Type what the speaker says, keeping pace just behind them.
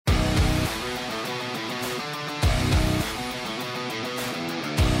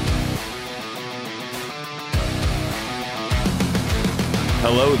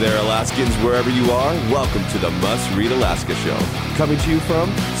Hello there, Alaskans, wherever you are. Welcome to the Must Read Alaska Show, coming to you from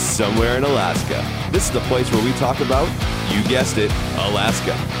somewhere in Alaska. This is the place where we talk about, you guessed it,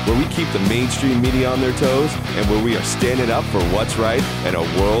 Alaska, where we keep the mainstream media on their toes and where we are standing up for what's right in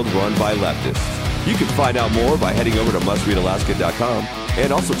a world run by leftists. You can find out more by heading over to mustreadalaska.com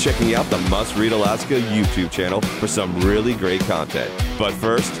and also checking out the Must Read Alaska YouTube channel for some really great content. But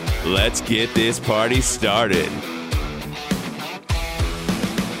first, let's get this party started.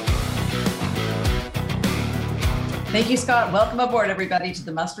 Thank you, Scott. Welcome aboard, everybody, to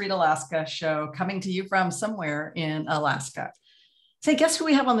the Must Read Alaska show, coming to you from somewhere in Alaska. Say, guess who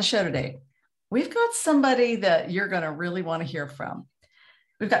we have on the show today? We've got somebody that you're going to really want to hear from.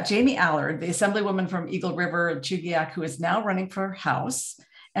 We've got Jamie Allard, the Assemblywoman from Eagle River, Chugiak, who is now running for House.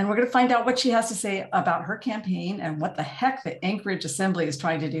 And we're going to find out what she has to say about her campaign and what the heck the Anchorage Assembly is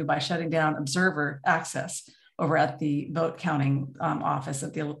trying to do by shutting down observer access over at the vote counting office,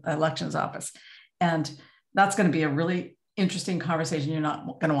 at the elections office. And that's going to be a really interesting conversation you're not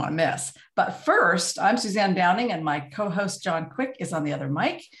going to want to miss. But first, I'm Suzanne Downing, and my co-host John Quick is on the other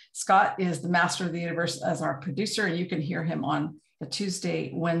mic. Scott is the master of the universe as our producer, and you can hear him on the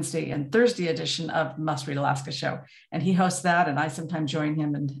Tuesday, Wednesday, and Thursday edition of Must Read Alaska show. And he hosts that, and I sometimes join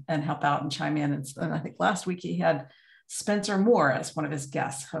him and help out and chime in. And I think last week he had Spencer Moore as one of his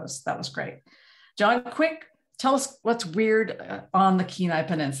guest hosts. That was great. John Quick, tell us what's weird on the Kenai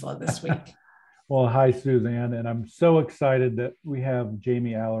Peninsula this week. Well, hi, Suzanne, and I'm so excited that we have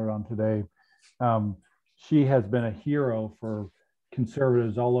Jamie Allard on today. She has been a hero for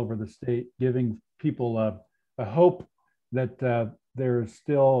conservatives all over the state, giving people a hope that there's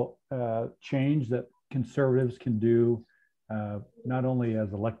still change that conservatives can do, not only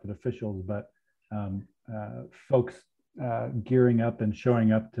as elected officials, but folks gearing up and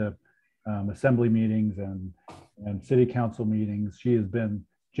showing up to assembly meetings and city council meetings. She has been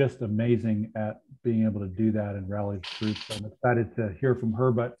just amazing at being able to do that and rally troops. I'm excited to hear from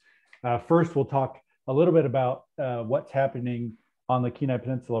her. But first, we'll talk a little bit about what's happening on the Kenai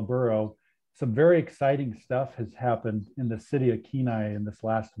Peninsula Borough. Some very exciting stuff has happened in the city of Kenai in this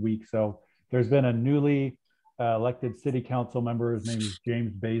last week. So there's been a newly elected city council member. His name is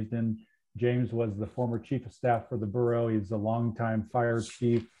James Baisden. James was the former chief of staff for the borough. He's a longtime fire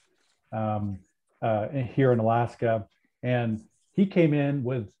chief here in Alaska. And he came in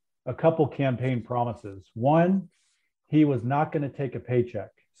with a couple campaign promises. One, he was not going to take a paycheck.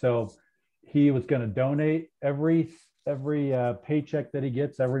 So he was going to donate every paycheck that he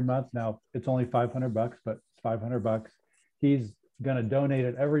gets every month. Now it's only $500, but it's $500. He's going to donate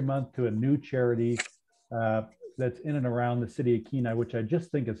it every month to a new charity that's in and around the city of Kenai, which I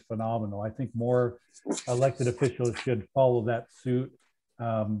just think is phenomenal. I think more elected officials should follow that suit.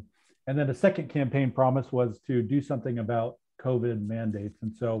 And then the second campaign promise was to do something about COVID mandates.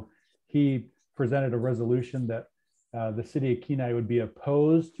 And so he presented a resolution that the city of Kenai would be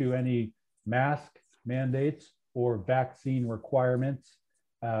opposed to any mask mandates or vaccine requirements,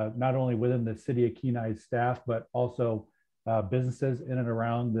 not only within the city of Kenai's staff, but also businesses in and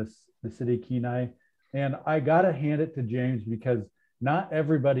around the city of Kenai. And I got to hand it to James because not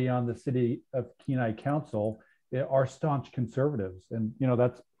everybody on the city of Kenai council are staunch conservatives. And, you know,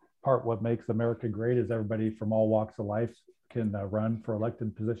 that's part what makes America great is everybody from all walks of life can run for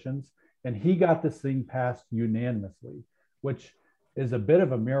elected positions. And he got this thing passed unanimously, which is a bit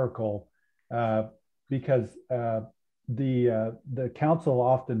of a miracle because the council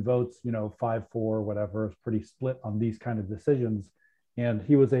often votes, 5-4, whatever, is pretty split on these kind of decisions. And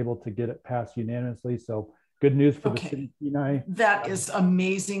he was able to get it passed unanimously. So good news for the city of Kenai. That is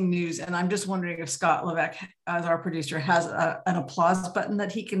amazing news. And I'm just wondering if Scott Levesque, as our producer, has an applause button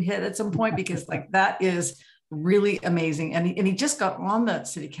that he can hit at some point, because that is really amazing. And he just got on the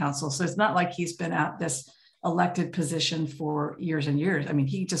city council. So it's not like he's been at this elected position for years and years. I mean,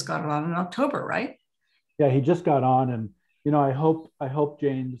 he just got it on in October, right? Yeah, he just got on. And, I hope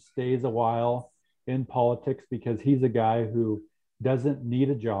James stays a while in politics because he's a guy who doesn't need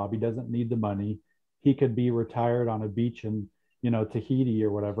a job. He doesn't need the money. He could be retired on a beach in, Tahiti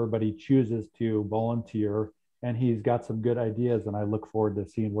or whatever, but he chooses to volunteer and he's got some good ideas. And I look forward to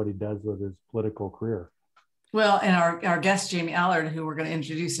seeing what he does with his political career. Well, and our guest, Jamie Allard, who we're going to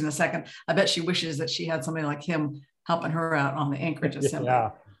introduce in a second, I bet she wishes that she had somebody like him helping her out on the Anchorage Assembly.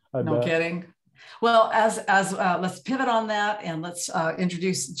 Yeah, no kidding. Well, as let's pivot on that and let's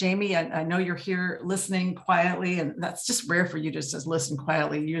introduce Jamie. I know you're here listening quietly, and that's just rare for you just to listen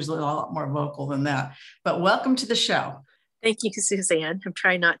quietly. You're usually a lot more vocal than that. But welcome to the show. Thank you, Suzanne. I'm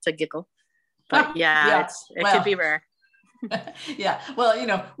trying not to giggle, but it could be rare. Yeah,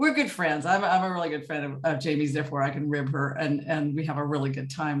 well, we're good friends. I'm a really good friend of Jamie's, therefore I can rib her, and we have a really good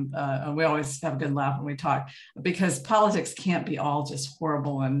time. And we always have a good laugh when we talk, because politics can't be all just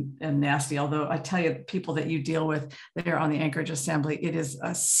horrible and nasty. Although I tell you, people that you deal with there on the Anchorage Assembly, it is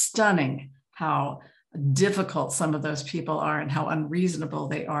stunning how difficult some of those people are and how unreasonable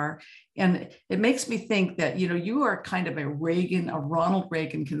they are. And it makes me think that, you are kind of a Ronald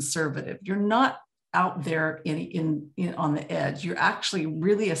Reagan conservative. You're not out there in on the edge. You're actually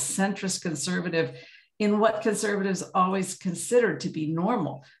really a centrist conservative in what conservatives always considered to be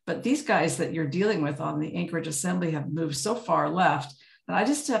normal. But these guys that you're dealing with on the Anchorage Assembly have moved so far left. And I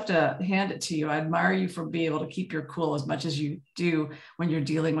just have to hand it to you. I admire you for being able to keep your cool as much as you do when you're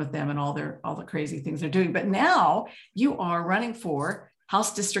dealing with them and all the crazy things they're doing. But now you are running for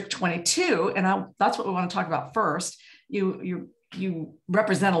House District 22, and that's what we want to talk about first. You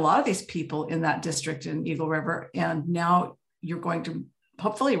represent a lot of these people in that district in Eagle River, and now you're going to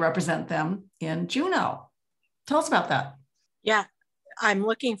hopefully represent them in Juneau. Tell us about that. Yeah, I'm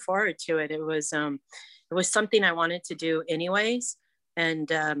looking forward to it. It was something I wanted to do anyways.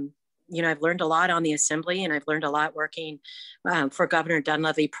 And, I've learned a lot on the Assembly, and I've learned a lot working for Governor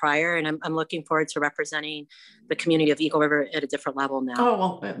Dunleavy prior, and I'm looking forward to representing the community of Eagle River at a different level now.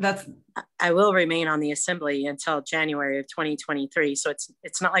 Oh, well, I will remain on the Assembly until January of 2023. So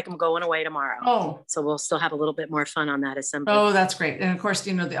it's not like I'm going away tomorrow. Oh, so we'll still have a little bit more fun on that Assembly. Oh, that's great. And of course,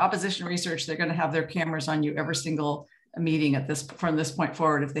 the opposition research, they're going to have their cameras on you every single meeting from this point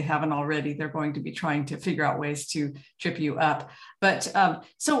forward. If they haven't already, they're going to be trying to figure out ways to trip you up. But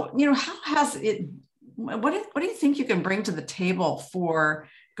so, how has it, what do you think you can bring to the table for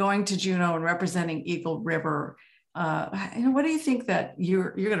going to Juneau and representing Eagle River? What do you think that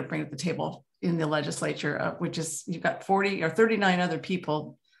you're going to bring to the table in the legislature, which is, you've got 40 or 39 other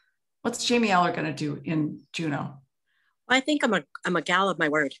people. What's Jamie Allard going to do in Juneau? I think I'm a gal of my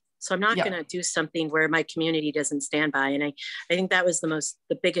word. So I'm not going to do something where my community doesn't stand by. And I think that was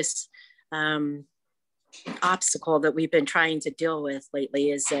the biggest obstacle that we've been trying to deal with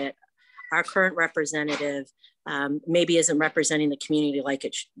lately, is that our current representative maybe isn't representing the community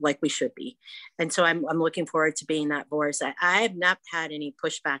like we should be. And so I'm looking forward to being that voice. I have not had any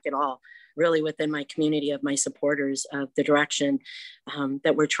pushback at all, really, within my community of my supporters of the direction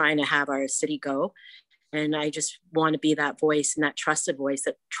that we're trying to have our city go. And I just want to be that voice, and that trusted voice,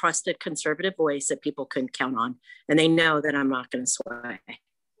 that trusted conservative voice that people can count on. And they know that I'm not going to sway.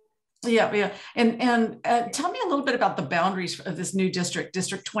 Yeah. And tell me a little bit about the boundaries of this new district,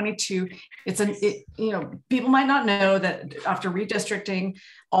 District 22. People might not know that after redistricting,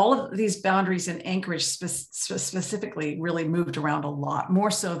 all of these boundaries in Anchorage specifically really moved around a lot,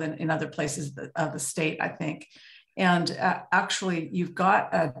 more so than in other places of the state, I think. And actually, you've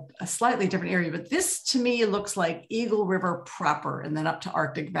got a slightly different area, but this to me looks like Eagle River proper, and then up to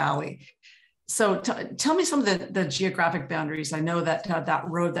Arctic Valley. So tell me some of the geographic boundaries. I know that that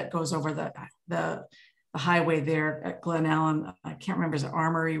road that goes over the highway there at Glen Allen, I can't remember, is it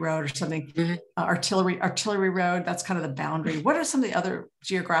Armory Road or something? Mm-hmm. Artillery Road. That's kind of the boundary. What are some of the other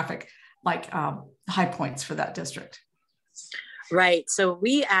geographic high points for that district? Right. So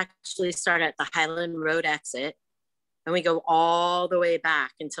we actually start at the Highland Road exit, and we go all the way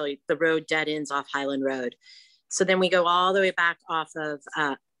back until the road dead ends off Highland Road. So then we go all the way back off of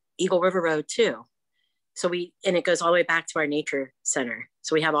Eagle River Road too. And it goes all the way back to our nature center.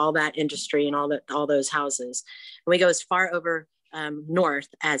 So we have all that industry and all those houses. And we go as far over north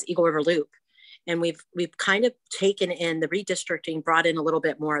as Eagle River Loop. And we've kind of taken in the redistricting, brought in a little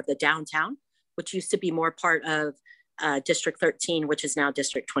bit more of the downtown, which used to be more part of District 13, which is now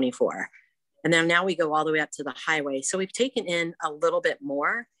District 24. And then now we go all the way up to the highway. So we've taken in a little bit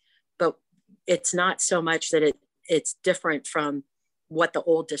more, but it's not so much that it's different from what the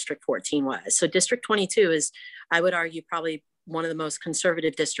old District 14 was. So District 22 is, I would argue, probably one of the most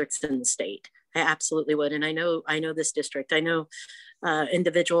conservative districts in the state. I absolutely would. And I know this district. I know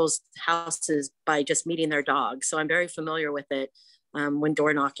individuals' houses by just meeting their dogs. So I'm very familiar with it when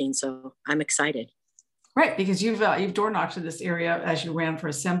door knocking. So I'm excited. Right, because you've door knocked in this area as you ran for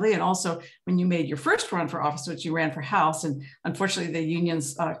assembly, and also when you made your first run for office, which you ran for House, and unfortunately the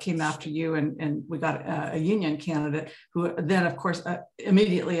unions came after you, and we got a union candidate who then, of course,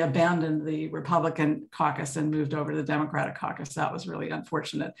 immediately abandoned the Republican caucus and moved over to the Democratic caucus. That was really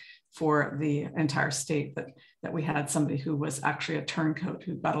unfortunate for the entire state that we had somebody who was actually a turncoat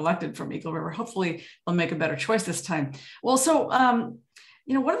who got elected from Eagle River. Hopefully they'll make a better choice this time. Well, so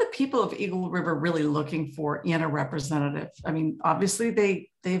what are the people of Eagle River really looking for in a representative? I mean, obviously they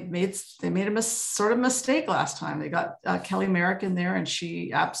made a sort of mistake last time. They got Kelly Merrick in there, and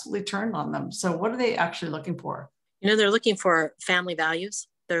she absolutely turned on them. So what are they actually looking for? They're looking for family values.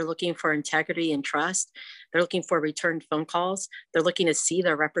 They're looking for integrity and trust. They're looking for returned phone calls. They're looking to see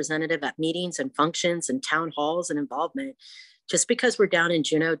their representative at meetings and functions and town halls and involvement. Just because we're down in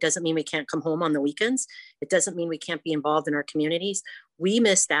Juneau doesn't mean we can't come home on the weekends. It doesn't mean we can't be involved in our communities. We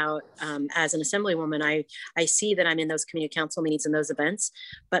missed out as an Assemblywoman. I see that I'm in those community council meetings and those events,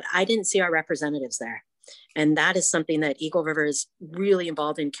 but I didn't see our representatives there. And that is something that Eagle River is really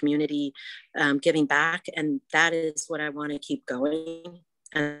involved in, community giving back. And that is what I want to keep going.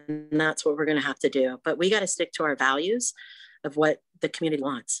 And that's what we're going to have to do. But we got to stick to our values of what the community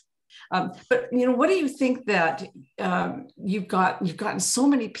wants. But what do you think that you've gotten so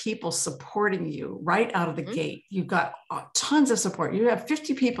many people supporting you right out of the gate? You've got tons of support. You have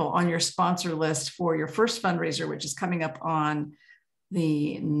 50 people on your sponsor list for your first fundraiser, which is coming up on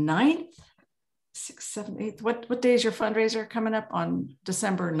the 9th, 6th, 7th, 8th. What day is your fundraiser coming up on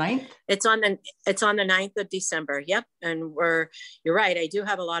December 9th? It's on the 9th of December. Yep. And you're right. I do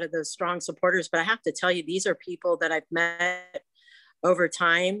have a lot of those strong supporters, but I have to tell you, these are people that I've met over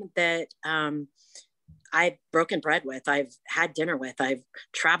time that I've broken bread with, I've had dinner with, I've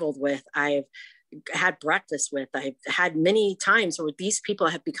traveled with, I've had breakfast with, I've had many times where these people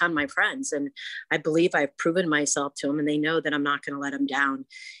have become my friends. And I believe I've proven myself to them, and they know that I'm not going to let them down.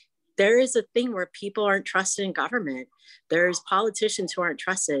 There is a thing where people aren't trusted in government. There's politicians who aren't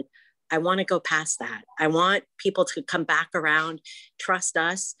trusted. I want to go past that. I want people to come back around, trust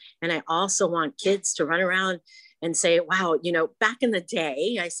us. And I also want kids to run around and say, wow, back in the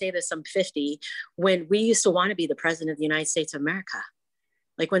day, I say this, I'm 50, when we used to want to be the president of the United States of America.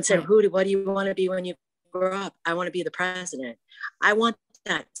 Like when said, what do you want to be when you grow up? I want to be the president. I want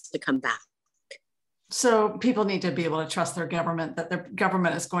that to come back. So people need to be able to trust their government, that their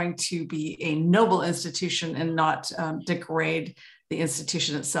government is going to be a noble institution and not degrade the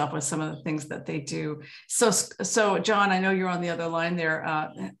institution itself with some of the things that they do. So John, I know you're on the other line there.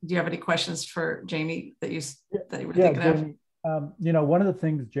 Do you have any questions for Jamie that you were thinking Jamie, of? One of the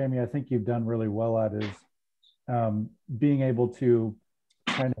things, Jamie, I think you've done really well at is being able to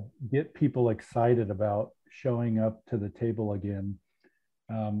kind of get people excited about showing up to the table again.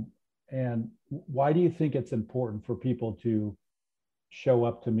 And why do you think it's important for people to show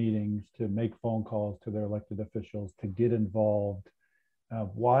up to meetings, to make phone calls to their elected officials, to get involved?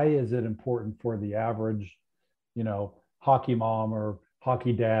 Why is it important for the average, hockey mom or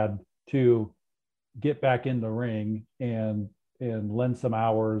hockey dad to get back in the ring and lend some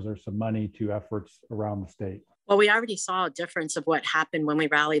hours or some money to efforts around the state? Well, we already saw a difference of what happened when we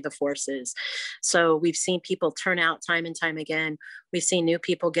rallied the forces. So we've seen people turn out time and time again. We've seen new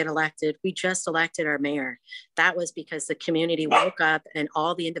people get elected. We just elected our mayor. That was because the community woke up and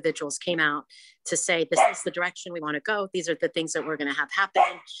all the individuals came out to say, this is the direction we want to go. These are the things that we're going to have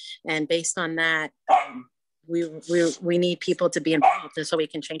happen. And based on that, we need people to be involved so we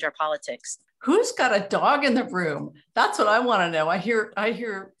can change our politics. Who's got a dog in the room? That's what I want to know. I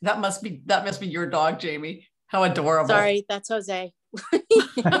hear that must be your dog, Jamie. How adorable. Sorry, that's Jose.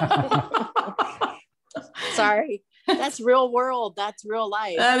 Sorry. That's real world. That's real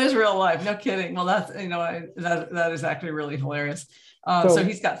life. That is real life. No kidding. Well, that's, that is actually really hilarious. So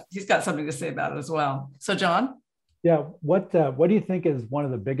he's got something to say about it as well. So John? Yeah. What do you think is one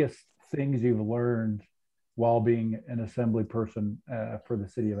of the biggest things you've learned while being an assembly person for the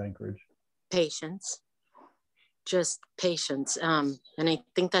city of Anchorage? Patience. Just patience. And I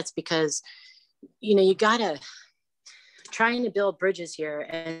think that's because you gotta trying to build bridges here,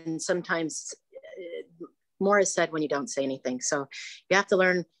 and sometimes more is said when you don't say anything. So you have to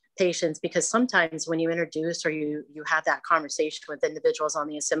learn patience, because sometimes when you introduce or you have that conversation with individuals on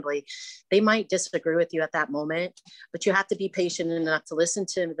the assembly, they might disagree with you at that moment, but you have to be patient enough to listen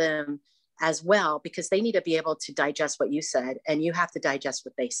to them as well, because they need to be able to digest what you said, and you have to digest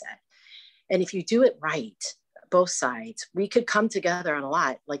what they said. And if you do it right, both sides, we could come together on a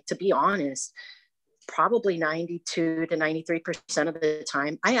lot. Like, to be honest, probably 92 to 93% of the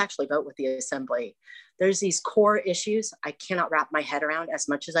time, I actually vote with the assembly. There's these core issues I cannot wrap my head around as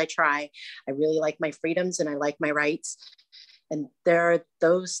much as I try. I really like my freedoms and I like my rights. And there are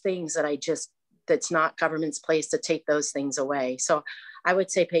those things that that's not government's place to take those things away. So I would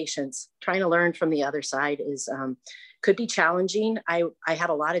say patience. Trying to learn from the other side could be challenging. I had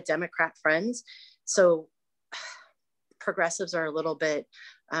a lot of Democrat friends. So progressives are a little bit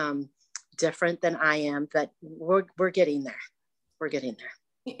different than I am, but we're getting there. We're getting there.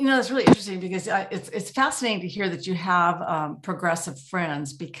 It's really interesting, because it's fascinating to hear that you have progressive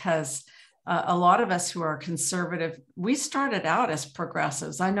friends, because a lot of us who are conservative, we started out as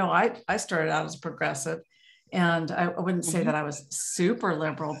progressives. I know I started out as progressive, and I wouldn't say that I was super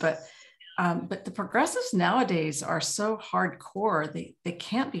liberal, but But the progressives nowadays are so hardcore, they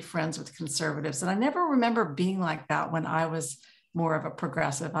can't be friends with conservatives. And I never remember being like that when I was more of a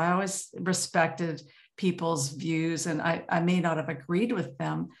progressive. I always respected people's views, and I may not have agreed with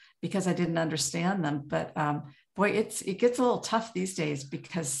them because I didn't understand them. But boy, it gets a little tough these days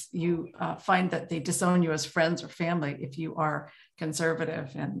because you find that they disown you as friends or family if you are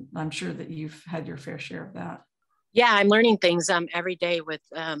conservative. And I'm sure that you've had your fair share of that. Yeah, I'm learning things every day with,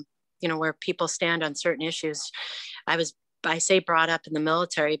 where people stand on certain issues. I say brought up in the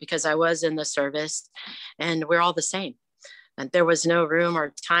military because I was in the service, and we're all the same. And there was no room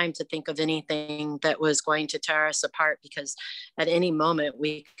or time to think of anything that was going to tear us apart, because at any moment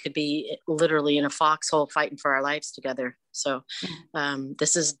we could be literally in a foxhole fighting for our lives together. So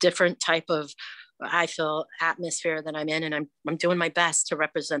this is different type of, I feel, atmosphere that I'm in, and I'm doing my best to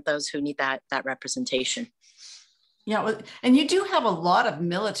represent those who need that representation. Yeah, well, and you do have a lot of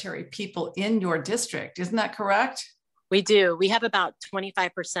military people in your district, isn't that correct? We do. We have about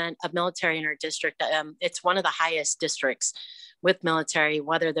 25% of military in our district. It's one of the highest districts with military,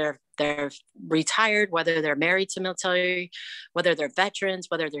 whether they're retired, whether they're married to military, whether they're veterans,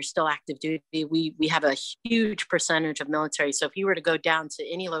 whether they're still active duty. We have a huge percentage of military. So if you were to go down to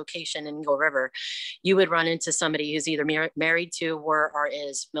any location in Eagle River, you would run into somebody who's either married to or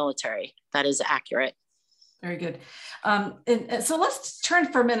is military. That is accurate. Very good. And so let's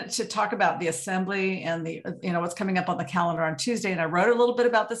turn for a minute to talk about the assembly and what's coming up on the calendar on Tuesday. And I wrote a little bit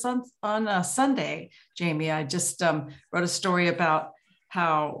about this on Sunday, Jamie. I just wrote a story about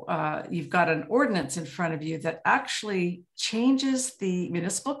how you've got an ordinance in front of you that actually changes the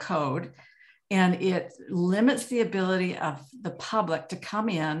municipal code, and it limits the ability of the public to come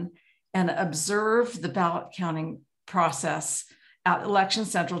in and observe the ballot counting process at Election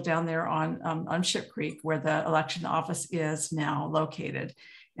Central down there on Ship Creek, where the election office is now located.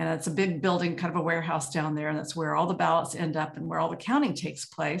 And it's a big building, kind of a warehouse down there. And that's where all the ballots end up and where all the counting takes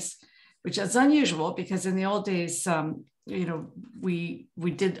place, which is unusual because in the old days, we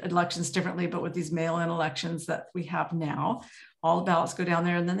did elections differently, but with these mail-in elections that we have now, all the ballots go down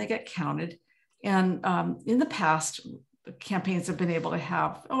there and then they get counted. And in the past, campaigns have been able to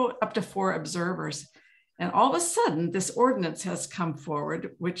have up to 4 observers. And all of a sudden, this ordinance has come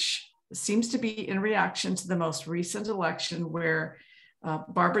forward, which seems to be in reaction to the most recent election where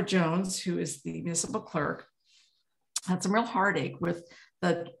Barbara Jones, who is the municipal clerk, had some real heartache with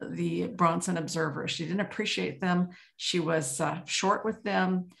the Bronson observers. She didn't appreciate them. She was short with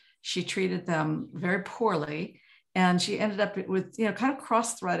them. She treated them very poorly. And she ended up with, kind of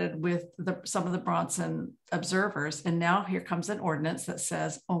cross-threaded with some of the Bronson observers. And now here comes an ordinance that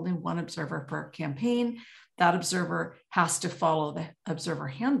says only 1 observer per campaign. That observer has to follow the observer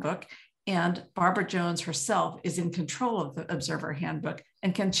handbook. And Barbara Jones herself is in control of the observer handbook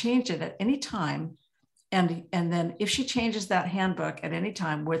and can change it at any time. And then if she changes that handbook at any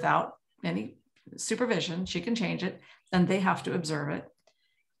time without any supervision, she can change it, and they have to observe it.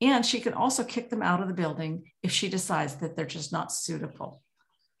 And she can also kick them out of the building if she decides that they're just not suitable.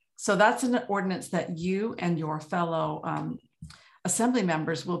 So that's an ordinance that you and your fellow assembly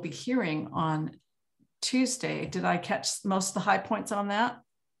members will be hearing on Tuesday. Did I catch most of the high points on that?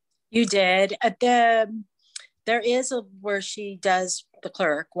 You did. There is where she does, the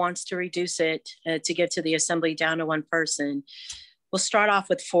clerk wants to reduce it to give to the assembly down to 1 person. We'll start off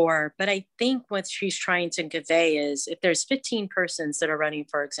with 4, but I think what she's trying to convey is if there's 15 persons that are running,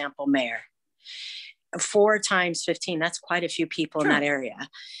 for example, mayor, 4 times 15, that's quite a few people in that area,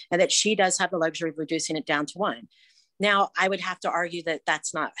 and that she does have the luxury of reducing it down to 1. Now, I would have to argue that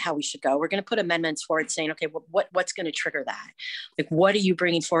that's not how we should go. We're going to put amendments for it saying, okay, well, what's going to trigger that? Like, what are you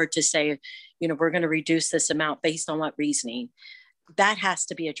bringing forward to say, we're going to reduce this amount based on what reasoning? That has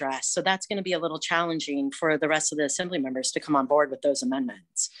to be addressed. So that's going to be a little challenging for the rest of the assembly members to come on board with those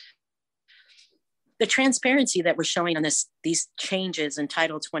amendments. The transparency that we're showing on these changes in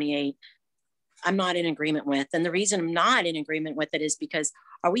Title 28, I'm not in agreement with. And the reason I'm not in agreement with it is because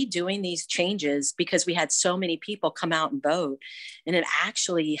are we doing these changes because we had so many people come out and vote, and it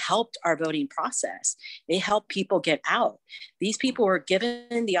actually helped our voting process? It helped people get out. These people were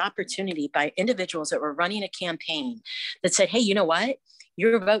given the opportunity by individuals that were running a campaign that said, hey, you know what?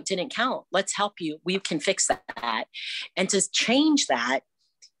 Your vote didn't count. Let's help you. We can fix that. And to change that,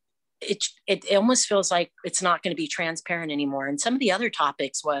 it almost feels like it's not going to be transparent anymore. And some of the other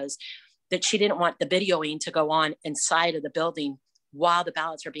topics was that she didn't want the videoing to go on inside of the building while the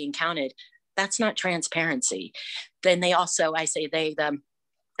ballots are being counted. That's not transparency. Then they also, the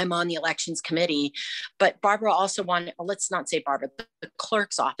I'm on the elections committee, but Barbara also wanted, let's not say Barbara, the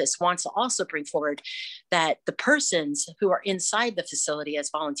clerk's office wants to also bring forward that the persons who are inside the facility as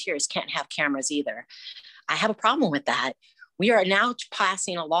volunteers can't have cameras either. I have a problem with that. We are now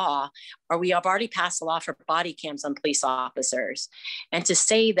passing a law, or we have already passed a law for body cams on police officers. And to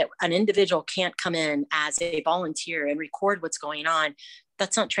say that an individual can't come in as a volunteer and record what's going on,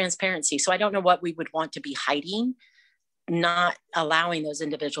 that's not transparency. So I don't know what we would want to be hiding, not allowing those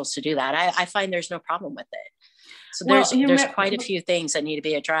individuals to do that. I find there's no problem with it. So there's quite a few things that need to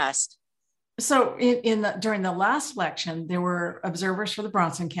be addressed. So during the last election, there were observers for the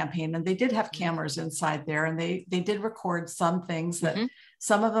Bronson campaign, and they did have cameras inside there, and they did record some things that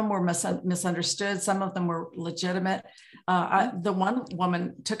some of them were misunderstood, some of them were legitimate. The one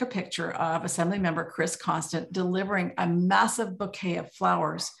woman took a picture of Assemblymember Chris Constant delivering a massive bouquet of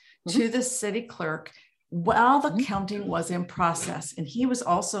flowers to the city clerk while the counting was in process. And he was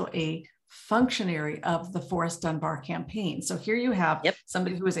also a functionary of the Forrest Dunbar campaign. So here you have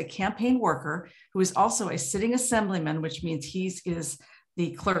somebody who is a campaign worker, who is also a sitting assemblyman, which means he is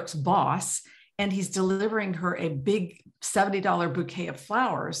the clerk's boss, and he's delivering her a big $70 bouquet of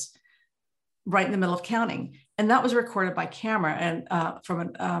flowers right in the middle of counting. And that was recorded by camera and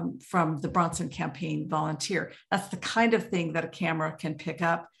from the Bronson campaign volunteer. That's the kind of thing that a camera can pick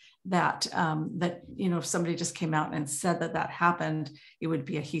up. That if somebody just came out and said that happened, it would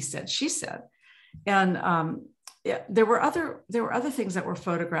be a he said, she said. And there were other things that were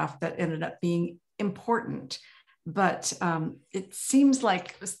photographed that ended up being important, but it seems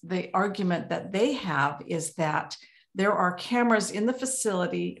like the argument that they have is that there are cameras in the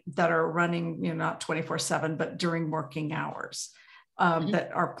facility that are running, not 24/7, but during working hours that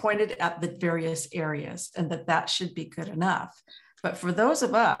are pointed at the various areas, and that should be good enough. But for those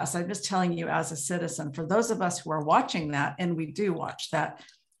of us, I'm just telling you as a citizen, for those of us who are watching that, and we do watch that,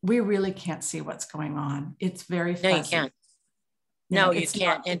 we really can't see what's going on. It's very fuzzy. No, you can't. No, you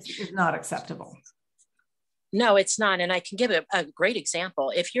can't. It's not acceptable. No, it's not. And I can give a great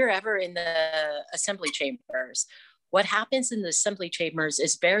example. If you're ever in the assembly chambers, what happens in the assembly chambers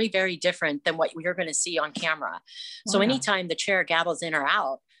is very, very different than what you're going to see on camera. So anytime the chair gavels in or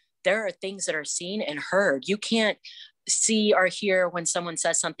out, there are things that are seen and heard. You can't see or hear when someone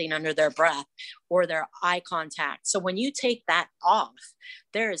says something under their breath or their eye contact. So when you take that off,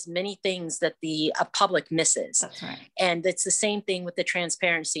 there's many things that the public misses. That's right. And it's the same thing with the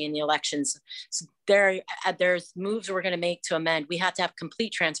transparency in the elections. So there's moves we're going to make to amend. We have to have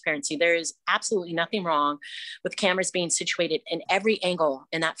complete transparency. There is absolutely nothing wrong with cameras being situated in every angle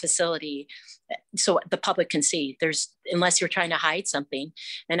in that facility so the public can see. Unless you're trying to hide something.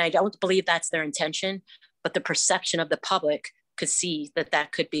 And I don't believe that's their intention, but the perception of the public could see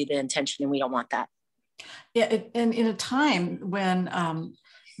that could be the intention, and we don't want that. Yeah, and in a time when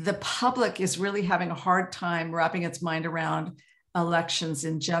the public is really having a hard time wrapping its mind around elections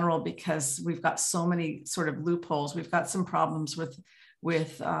in general, because we've got so many sort of loopholes. We've got some problems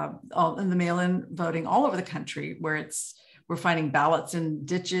with all in the mail-in voting all over the country, where we're finding ballots in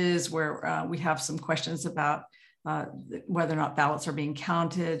ditches, where we have some questions about whether or not ballots are being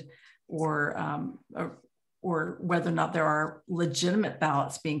counted, or whether or not there are legitimate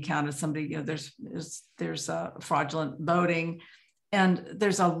ballots being counted. Somebody, there's fraudulent voting, and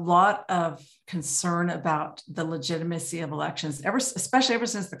there's a lot of concern about the legitimacy of elections, especially ever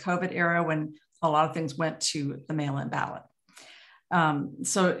since the COVID era, when a lot of things went to the mail-in ballot.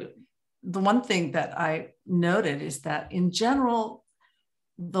 So the one thing that I noted is that in general,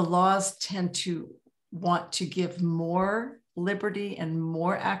 the laws tend to want to give more liberty and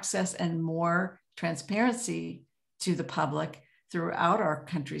more access and more transparency to the public throughout our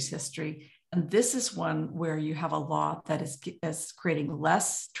country's history. And this is one where you have a law that is creating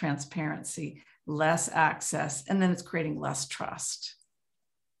less transparency, less access, and then it's creating less trust.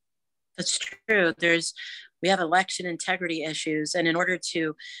 That's true. We have election integrity issues. And in order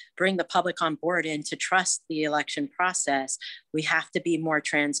to bring the public on board and to trust the election process, we have to be more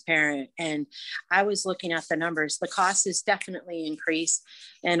transparent. And I was looking at the numbers. The cost is definitely increased.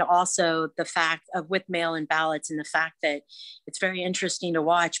 And also the fact of with mail-in ballots, and the fact that it's very interesting to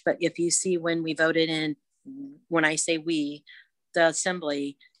watch. But if you see when we voted in, when I say we, the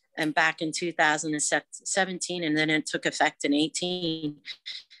assembly, and back in 2017, and then it took effect in 18,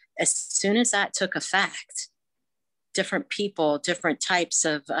 as soon as that took effect, different people, different types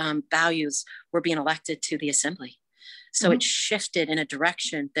of values were being elected to the assembly. So it shifted in a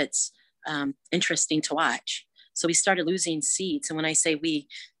direction that's interesting to watch. So we started losing seats. And when I say we,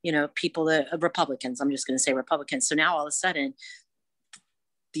 people, the Republicans, I'm just going to say Republicans. So now all of a sudden,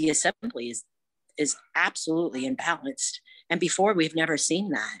 the assembly is is absolutely imbalanced. And before, we've never seen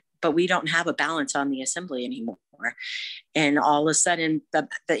that, but we don't have a balance on the assembly anymore. And all of a sudden, the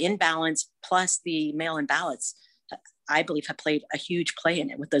imbalance plus the mail-in ballots, I believe, have played a huge play in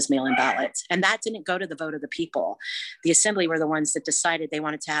it with those mail-in ballots. And that didn't go to the vote of the people. The assembly were the ones that decided they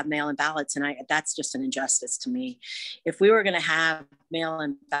wanted to have mail-in ballots. And that's just an injustice to me. If we were going to have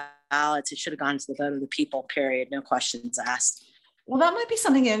mail-in ballots, it should have gone to the vote of the people, period. No questions asked. Well, that might be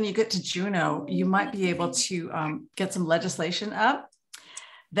something, and you get to Juneau, you might be able to get some legislation up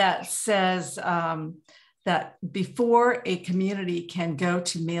that says that before a community can go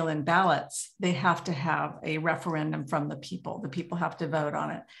to mail-in ballots, they have to have a referendum from the people. The people have to vote on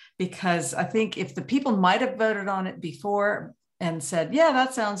it, because I think if the people might have voted on it before and said, yeah,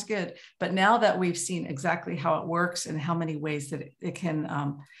 that sounds good. But now that we've seen exactly how it works and how many ways that it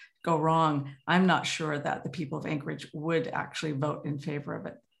can go wrong, I'm not sure that the people of Anchorage would actually vote in favor of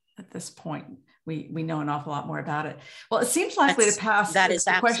it at this point. We know an awful lot more about it. Well, it seems likely to pass. That is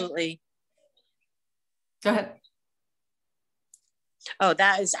absolutely. Go ahead. Oh,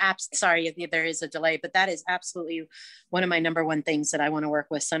 that is sorry, there is a delay, but that is absolutely one of my number one things that I want to work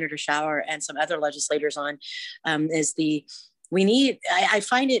with Senator Schauer and some other legislators on, is I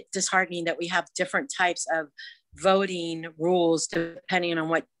find it disheartening that we have different types of voting rules depending on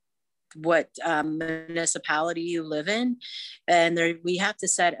what municipality you live in, and we have to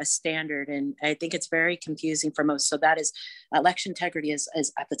set a standard, and I think it's very confusing for most. So that is, election integrity is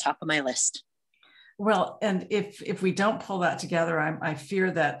at the top of my list. Well, and if we don't pull that together, I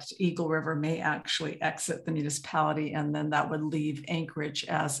fear that Eagle River may actually exit the municipality, and then that would leave Anchorage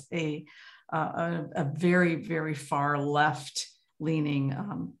as a very, very far left leaning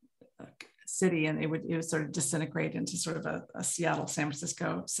city, and it would sort of disintegrate into sort of a Seattle, San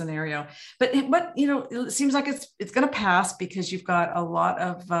Francisco scenario. But it seems like it's going to pass, because you've got a lot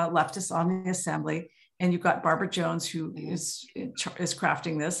of leftists on the assembly, and you've got Barbara Jones, who is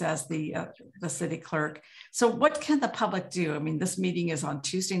crafting this as the city clerk. So what can the public do? I mean, this meeting is on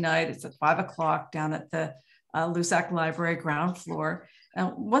Tuesday night. It's at 5 o'clock down at the Lusac Library ground floor.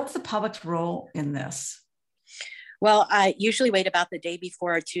 What's the public's role in this? Well, I usually wait about the day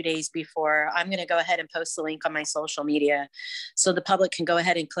before or 2 days before. I'm going to go ahead and post the link on my social media so the public can go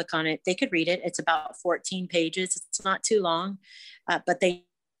ahead and click on it. They could read it. It's about 14 pages. It's not too long, but they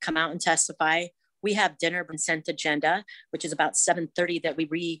come out and testify. We have dinner consent agenda, which is about 7:30 that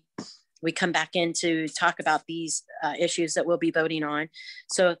we come back in to talk about these issues that we'll be voting on.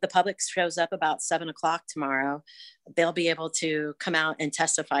 So if the public shows up about 7 o'clock tomorrow, they'll be able to come out and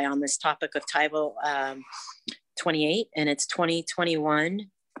testify on this topic of Title 28, and it's 2021-110.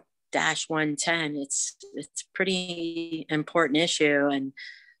 It's a pretty important issue, and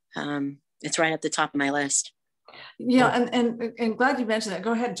it's right at the top of my list. Yeah, and glad you mentioned that.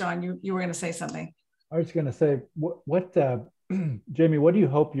 Go ahead, John. You were going to say something. I was going to say, what Jamie, what do you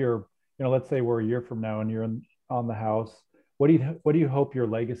hope let's say we're a year from now and you're on the House. What do you hope your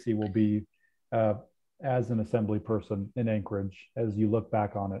legacy will be as an assembly person in Anchorage as you look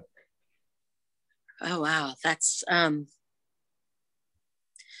back on it? Oh, wow. That's,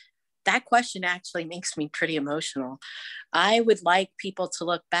 that question actually makes me pretty emotional. I would like people to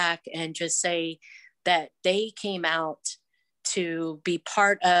look back and just say that they came out to be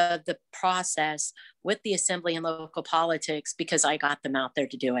part of the process with the assembly and local politics because I got them out there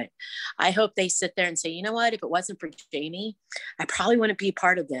to do it. I hope they sit there and say, you know what, if it wasn't for Jamie, I probably wouldn't be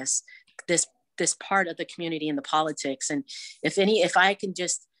part of this part of the community and the politics. And if I can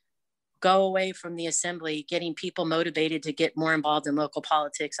just go away from the assembly, getting people motivated to get more involved in local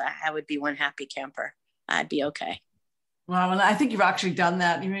politics, I would be one happy camper. I'd be okay. Well, and I think you've actually done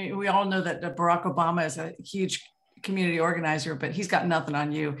that. I mean, we all know that Barack Obama is a huge community organizer, but he's got nothing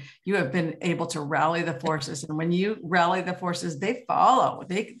on you. You have been able to rally the forces. And when you rally the forces, they follow,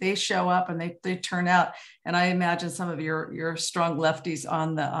 they show up and they turn out. And I imagine some of your strong lefties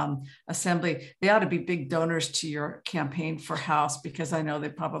on the assembly, they ought to be big donors to your campaign for House, because I know they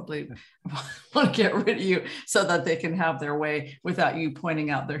probably want to get rid of you so that they can have their way without you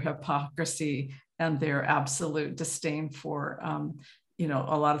pointing out their hypocrisy and their absolute disdain for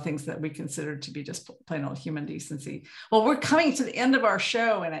a lot of things that we consider to be just plain old human decency. Well, we're coming to the end of our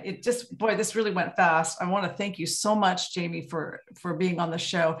show, and this really went fast. I want to thank you so much, Jamie, for being on the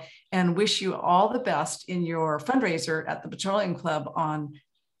show, and wish you all the best in your fundraiser at the Petroleum Club on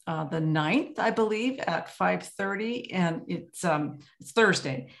the 9th, I believe, at 5:30, and it's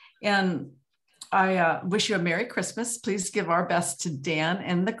Thursday. And I wish you a Merry Christmas. Please give our best to Dan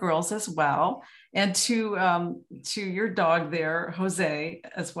and the girls as well, and to your dog there, Jose,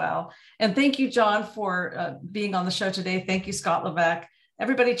 as well. And thank you, John, for being on the show today. Thank you, Scott Levesque.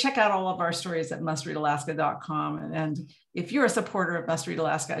 Everybody check out all of our stories at mustreadalaska.com. And if you're a supporter of Must Read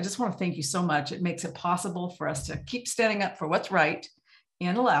Alaska, I just want to thank you so much. It makes it possible for us to keep standing up for what's right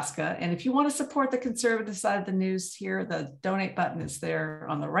in Alaska. And if you want to support the conservative side of the news here, the donate button is there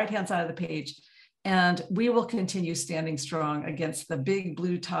on the right-hand side of the page. And we will continue standing strong against the big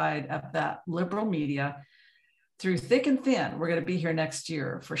blue tide of that liberal media through thick and thin. We're going to be here next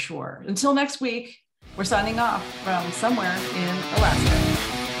year for sure. Until next week, we're signing off from somewhere in Alaska.